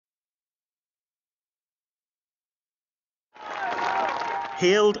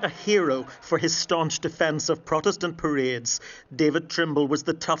Hailed a hero for his staunch defence of Protestant parades, David Trimble was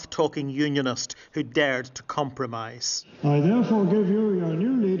the tough-talking unionist who dared to compromise. I therefore give you your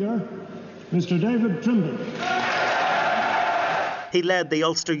new leader, Mr. David Trimble. He led the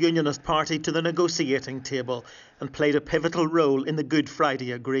Ulster Unionist Party to the negotiating table and played a pivotal role in the Good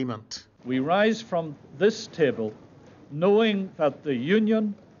Friday Agreement. We rise from this table knowing that the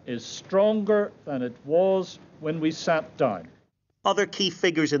Union is stronger than it was when we sat down. Other key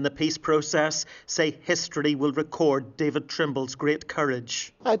figures in the peace process say history will record David Trimble's great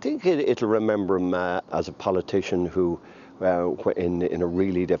courage. I think it'll remember him as a politician who, in a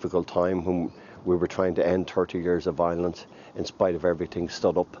really difficult time when we were trying to end 30 years of violence, in spite of everything,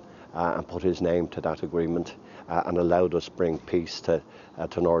 stood up and put his name to that agreement and allowed us to bring peace to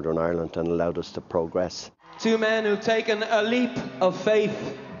Northern Ireland and allowed us to progress. Two men who've taken a leap of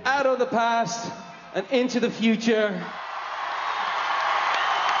faith out of the past and into the future.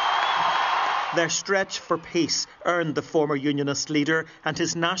 Their stretch for peace earned the former Unionist leader and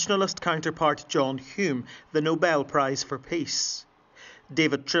his nationalist counterpart John Hume the Nobel Prize for Peace.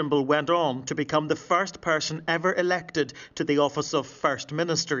 David Trimble went on to become the first person ever elected to the office of First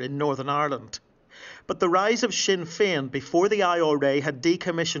Minister in Northern Ireland. But the rise of Sinn Féin before the IRA had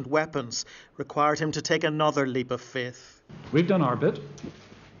decommissioned weapons required him to take another leap of faith. We've done our bit.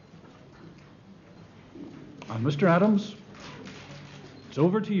 And Mr. Adams, it's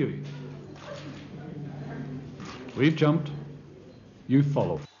over to you. We've jumped, you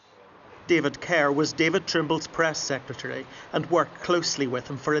follow. David Kerr was David Trimble's press secretary and worked closely with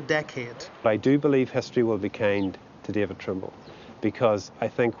him for a decade. I do believe history will be kind to David Trimble, because I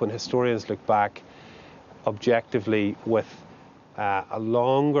think when historians look back objectively with a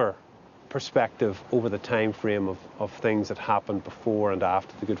longer perspective over the time frame of things that happened before and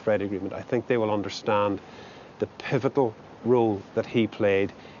after the Good Friday Agreement, I think they will understand the pivotal role that he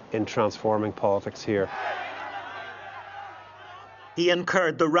played in transforming politics here. He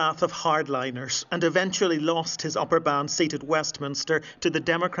incurred the wrath of hardliners and eventually lost his upper band seat at Westminster to the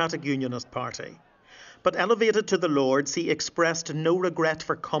Democratic Unionist Party. But elevated to the Lords, he expressed no regret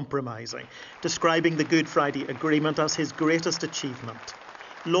for compromising, describing the Good Friday Agreement as his greatest achievement.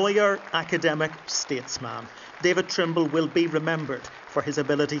 Lawyer, academic, statesman, David Trimble will be remembered for his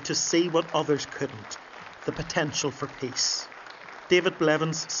ability to see what others couldn't, the potential for peace. David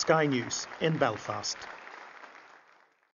Blevins, Sky News in Belfast.